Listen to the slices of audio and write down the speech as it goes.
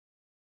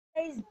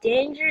Guys,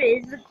 danger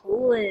is the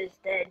coolest.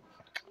 And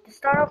to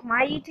start off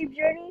my YouTube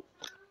journey,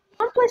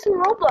 let's play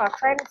some Roblox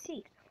hide and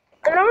seek.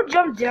 And I'm gonna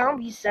jump down,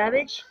 be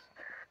savage,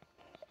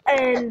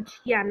 and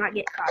yeah, not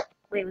get caught.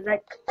 Wait,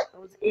 that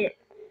was it?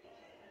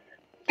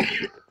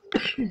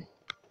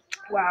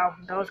 Wow,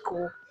 that was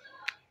cool.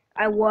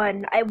 I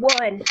won.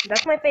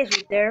 That's my face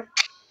right there.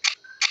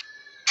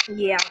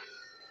 Yeah,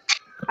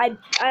 I'm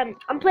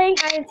playing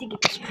hide and seek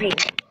extreme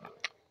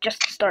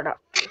just to start up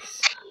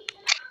this.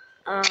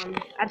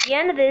 At the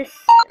end of this,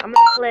 I'm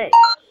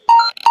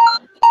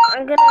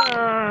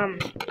gonna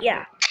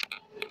yeah.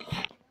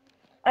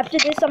 After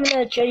this, I'm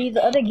gonna show you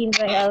the other games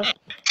I have,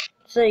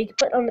 so you can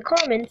put on the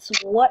comments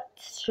what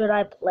should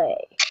I play.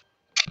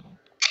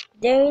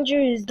 Danger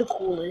is the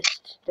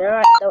coolest.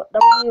 That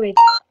was me.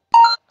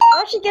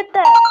 How'd she get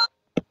that?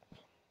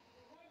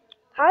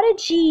 How did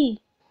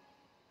she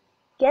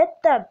get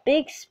that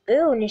big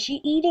spoon? Is she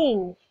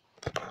eating?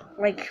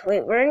 Like,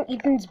 wait, we're in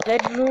Ethan's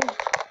bedroom.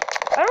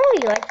 I don't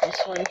really like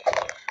this one.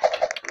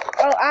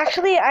 Oh,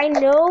 actually, I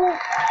know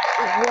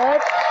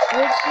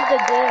which is a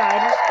good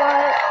hiding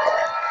spot.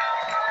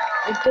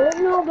 I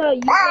don't know about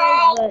you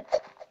guys, but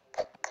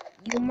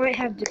you might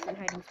have different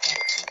hiding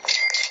spots.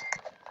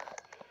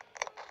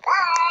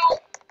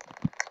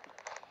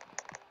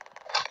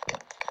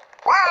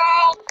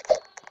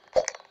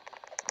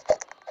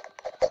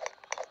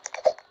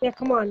 Yeah,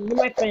 come on, you're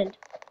my friend.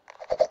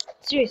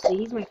 Seriously,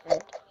 he's my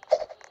friend.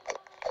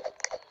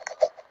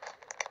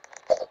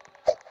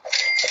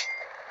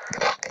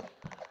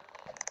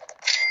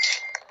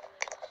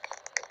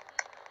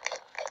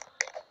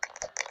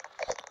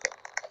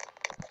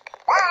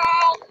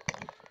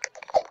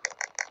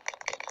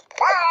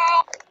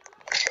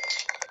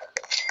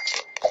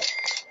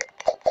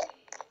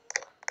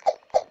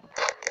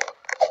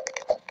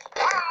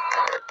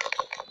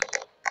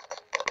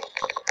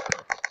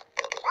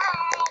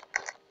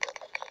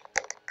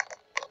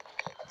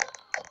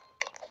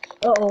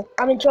 Uh-oh,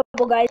 I'm in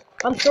trouble, guys.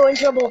 I'm so in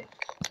trouble.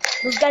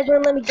 Those guys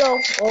won't let me go.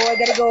 Oh, I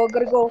gotta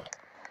go.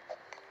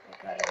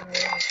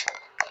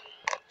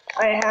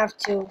 I have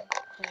to.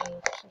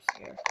 I'm so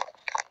scared.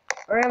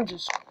 Or I'm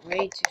just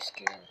way too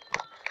scared.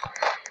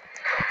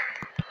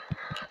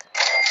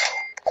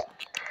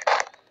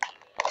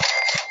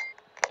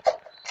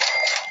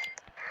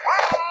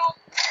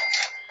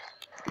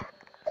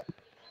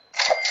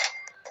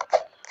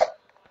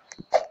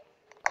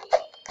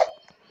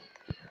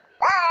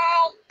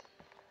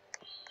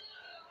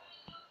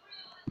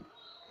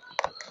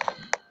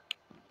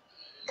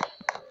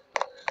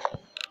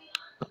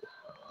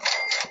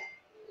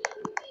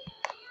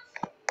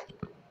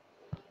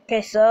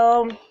 Okay,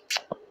 so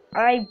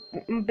I'm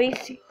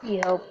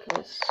basically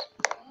helpless.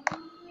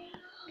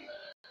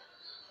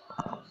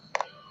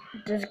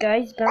 This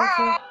guy's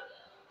bouncing.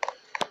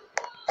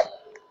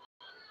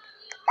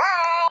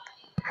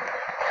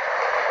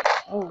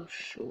 Oh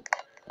shoot.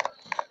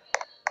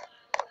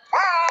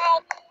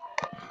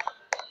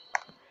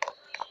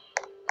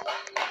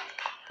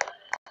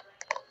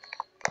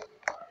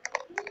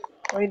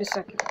 Wait a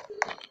second.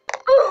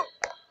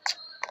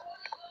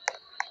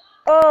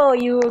 Oh,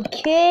 you were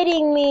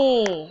kidding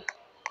me.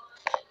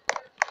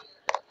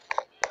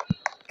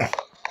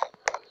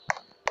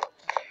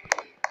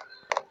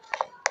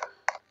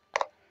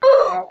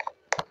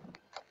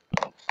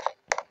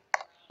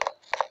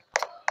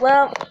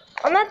 Well,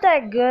 I'm not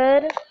that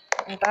good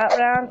at that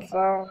round,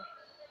 so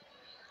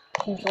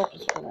I'm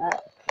focused for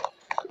that.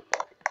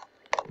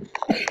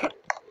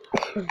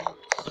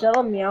 Still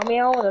a meow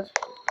meow.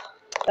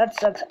 That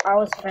sucks. I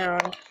was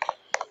found.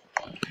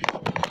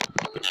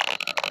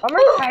 I'm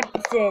gonna type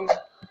this in.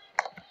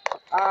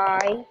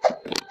 I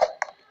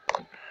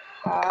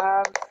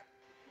have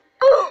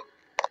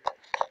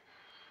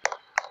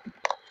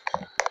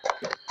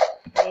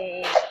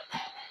a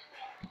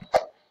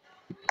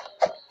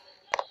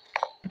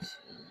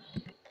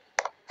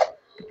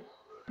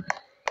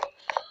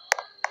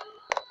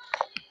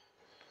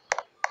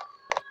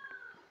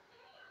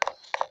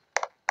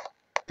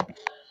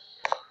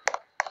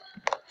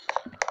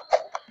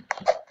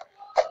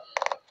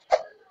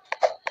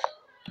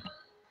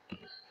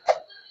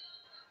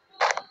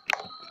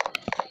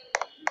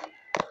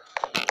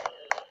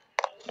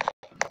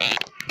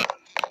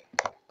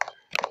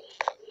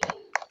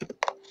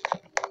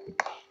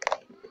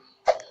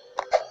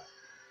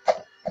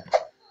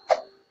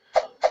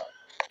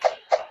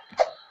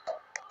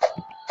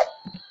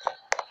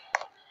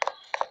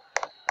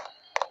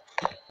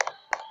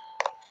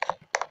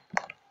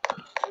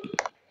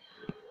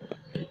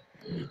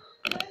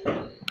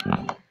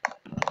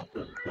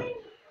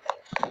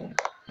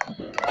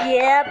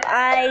Yep,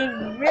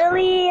 I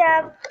really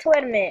have to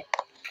admit.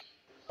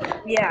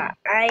 Yeah,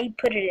 I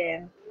put it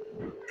in.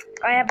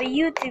 I have a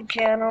YouTube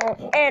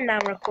channel and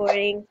I'm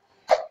recording.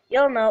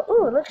 You'll know.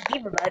 Ooh, look,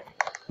 beaver butt.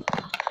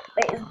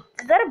 Wait,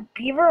 is that a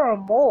beaver or a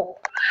mole?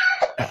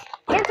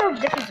 Can't tell the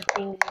difference of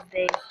things these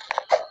days.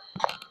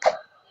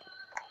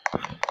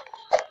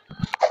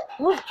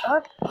 Who's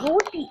up? Who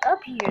would be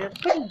up here?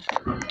 That's pretty.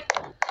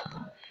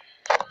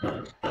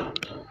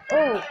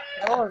 Oh,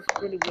 That was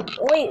pretty good.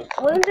 Oh, wait,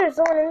 wasn't there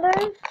someone in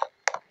there?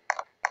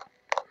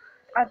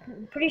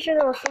 I'm pretty sure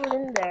there was someone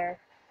in there.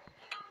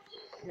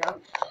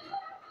 No.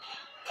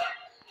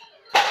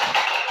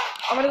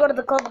 I'm gonna go to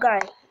the club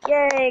guy.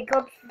 Yay,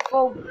 club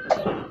full.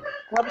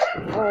 Club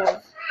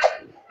full.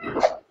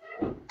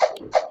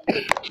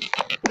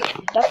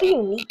 That's a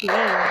unique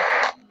name.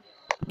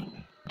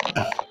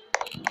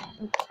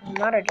 It's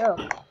not a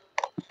joke.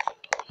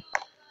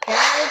 Can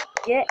I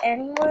get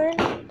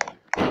anyone?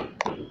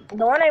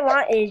 The one I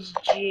want is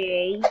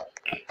Jake.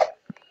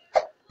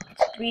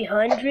 It's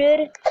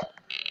 300.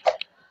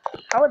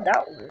 How would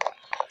that work?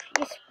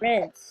 He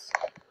sprints.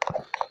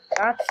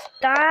 That's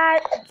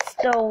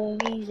the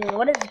reason.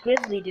 What does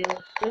Grizzly do?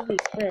 Grizzly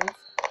sprints.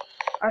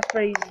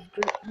 Osprey uses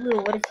blue.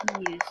 What does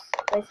he use?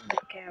 Places the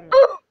camera.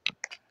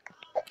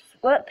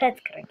 What pets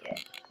can I get?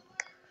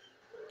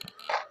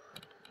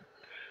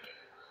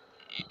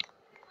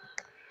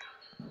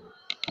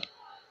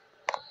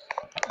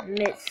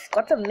 Miss.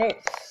 What's a miss?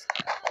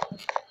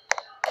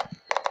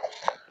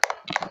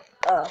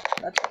 Oh,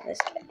 that's a miss.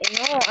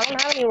 No, I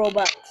don't have any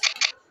Robux.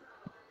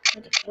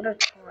 What are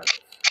taunts?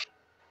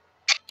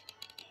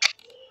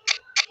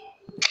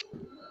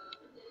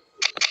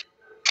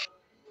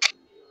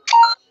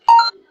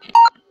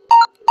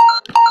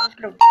 I'm just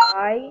gonna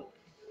buy.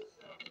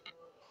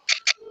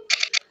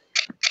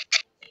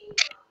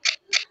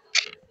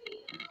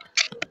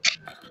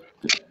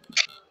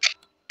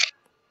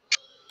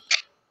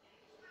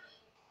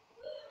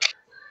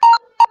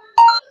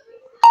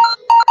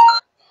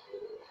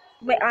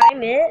 Wait,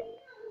 I'm it?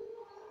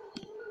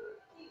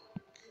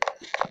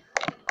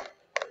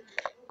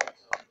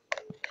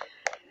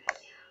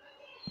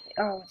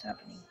 Oh, what's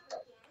happening?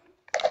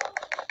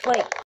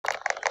 Wait.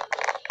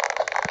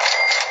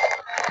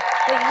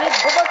 Wait, you need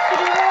Robux to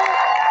do that?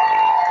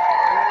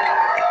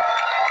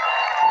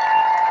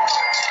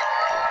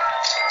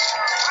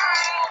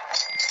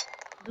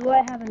 Do I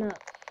have enough?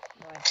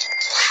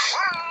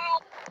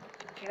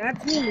 Okay,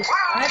 that's me.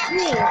 That's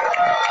me.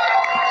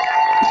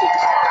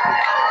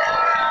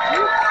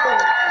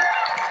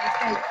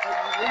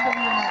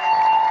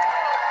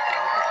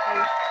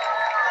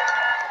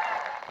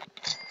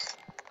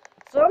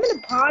 So I'm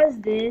gonna pause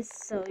this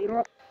so you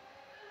don't.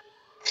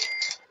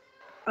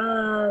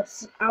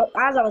 As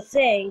I was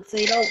saying, so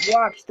you don't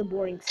watch the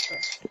boring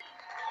stuff.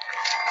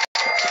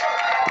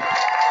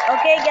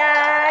 Okay,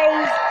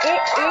 guys,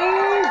 it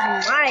is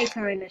my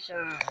time to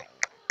shine.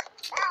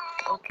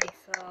 Okay,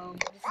 so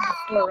this is the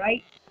store,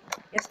 right?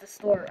 It's the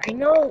store. I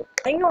know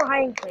a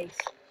hiding place.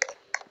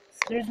 So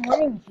there's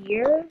one in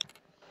here,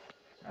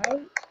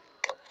 right?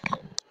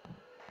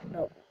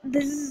 No,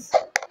 this is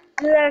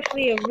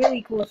actually a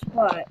really cool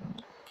spot.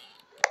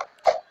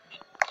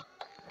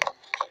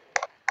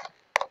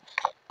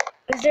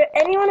 Is there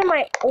anyone in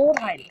my old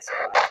hiding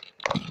spot?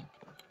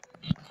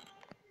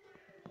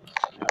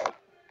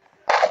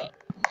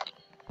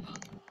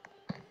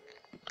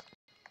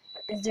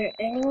 Is there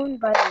anyone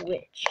by the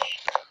witch?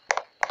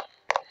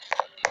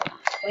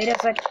 Wait a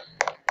second.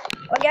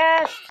 Oh,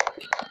 yes!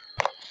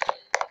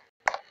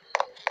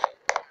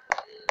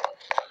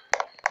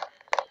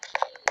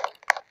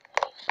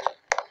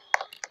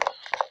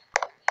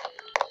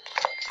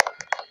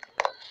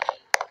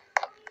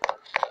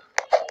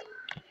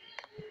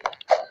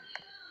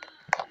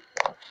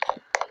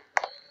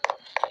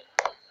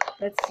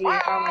 Let's see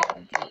how am I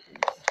going to do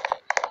this.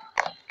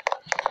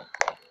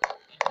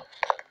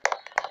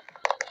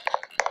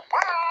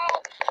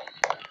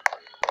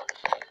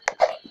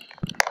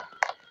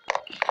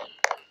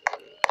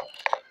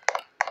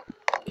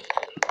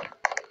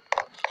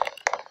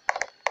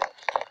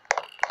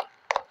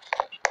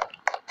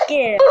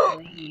 Get out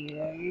of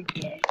here, you're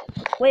dead.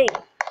 Wait.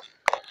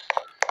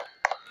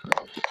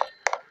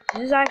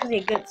 This is actually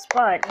a good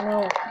spot, you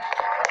know.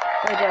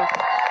 Wait a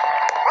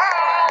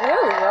Ooh,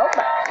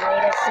 robot.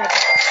 Wait a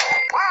second.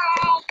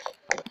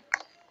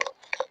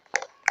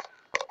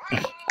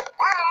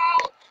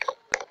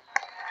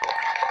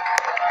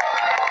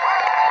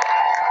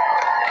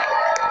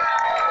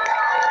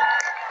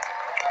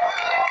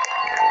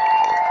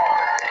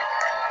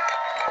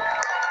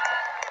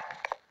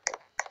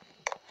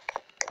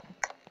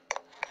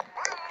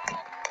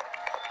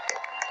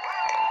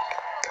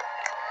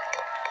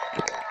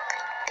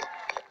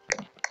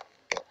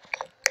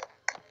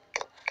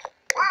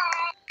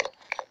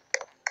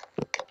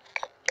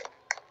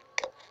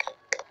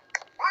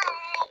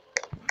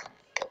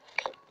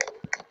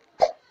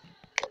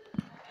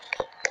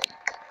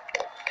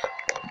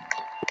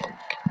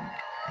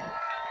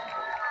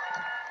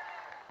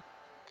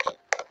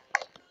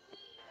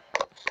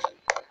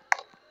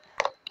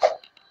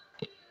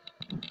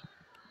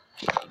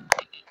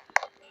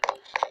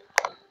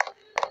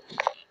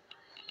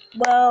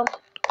 Well,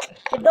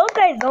 if those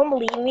guys don't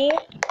believe me,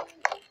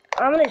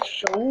 I'm gonna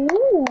show.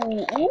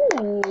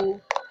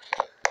 Ooh.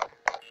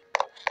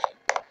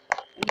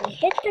 You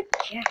hit the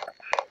jackpot.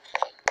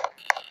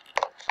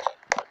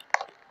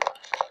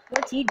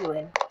 What's he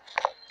doing?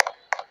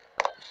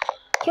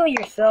 Kill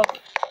yourself.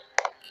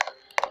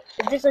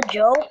 Is this a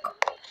joke?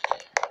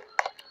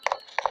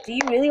 Do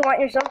you really want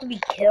yourself to be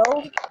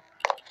killed?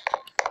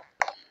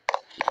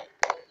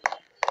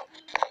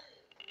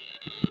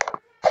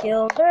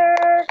 Killed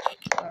her.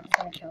 Oh, I'm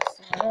trying to kill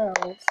someone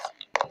else.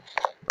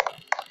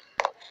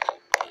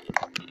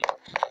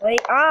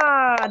 Wait,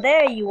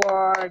 there you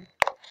are.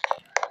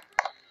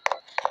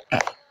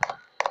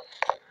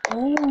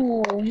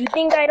 Ooh, you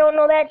think I don't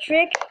know that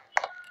trick?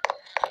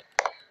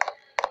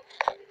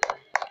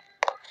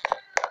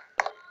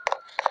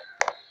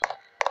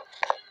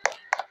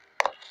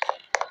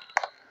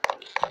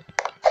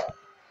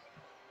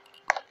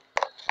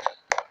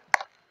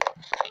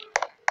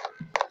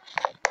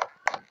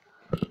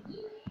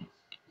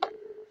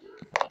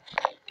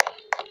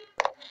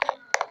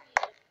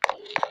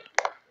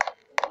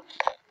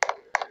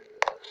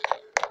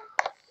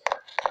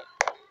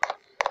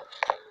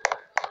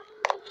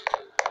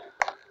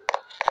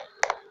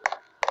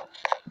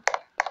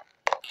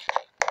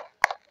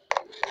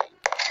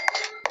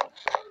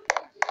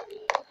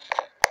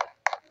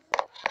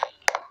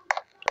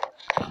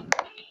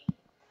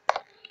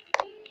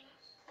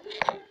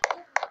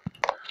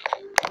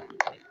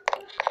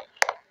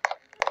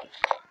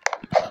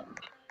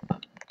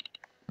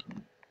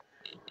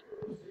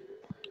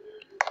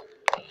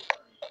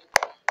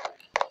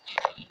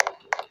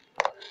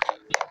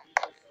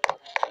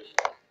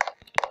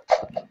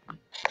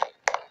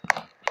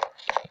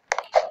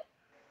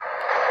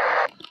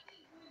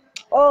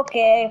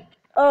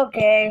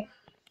 Okay.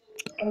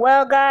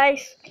 Well,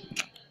 guys,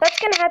 that's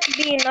gonna have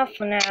to be enough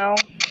for now.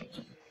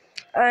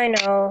 I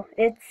know,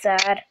 it's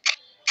sad.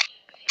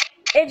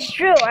 It's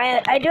true,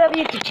 I do have a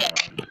YouTube channel.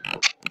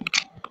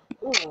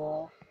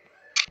 Ooh.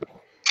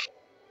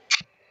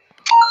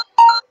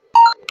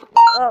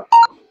 Well,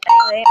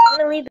 anyway, I'm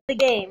gonna leave the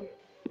game.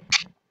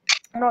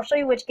 And I'll show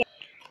you which game.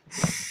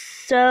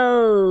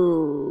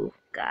 So,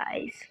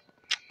 guys,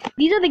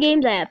 these are the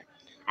games I have.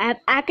 I have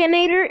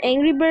Akinator,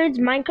 Angry Birds,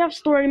 Minecraft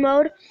Story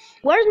Mode,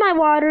 Where's My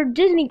Water,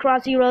 Disney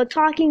Crossy Road,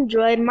 Talking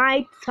Droid,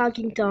 My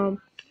Talking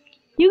Tom.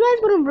 You guys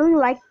would have really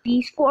liked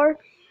these four.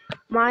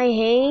 My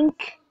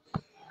Hank,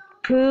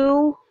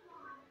 Pooh,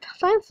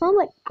 sounds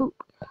like Poop,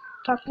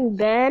 Talking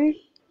Ben,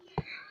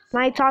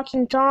 My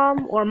Talking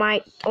Tom, or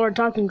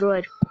Talking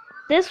Droid.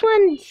 This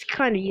one's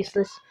kind of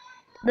useless.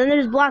 Then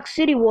there's Block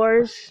City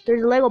Wars.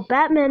 There's a Lego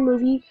Batman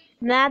movie.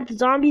 Math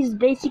Zombies is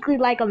basically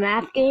like a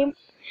math game.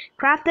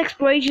 Craft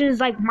Exploration is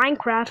like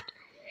Minecraft.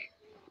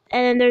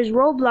 And then there's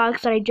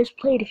Roblox that I just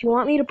played. If you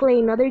want me to play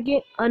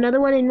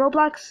another one in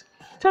Roblox,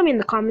 tell me in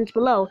the comments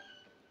below.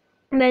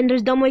 And then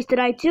there's Dumb Ways to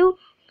Die 2.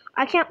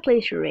 I can't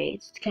play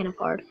charades. It's kind of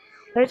hard.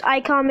 There's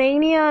Icon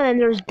Mania, and then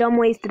there's Dumb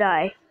Ways to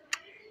Die.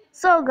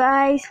 So,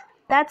 guys,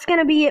 that's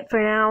gonna be it for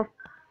now.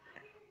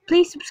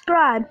 Please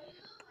subscribe.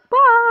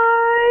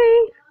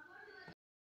 Bye!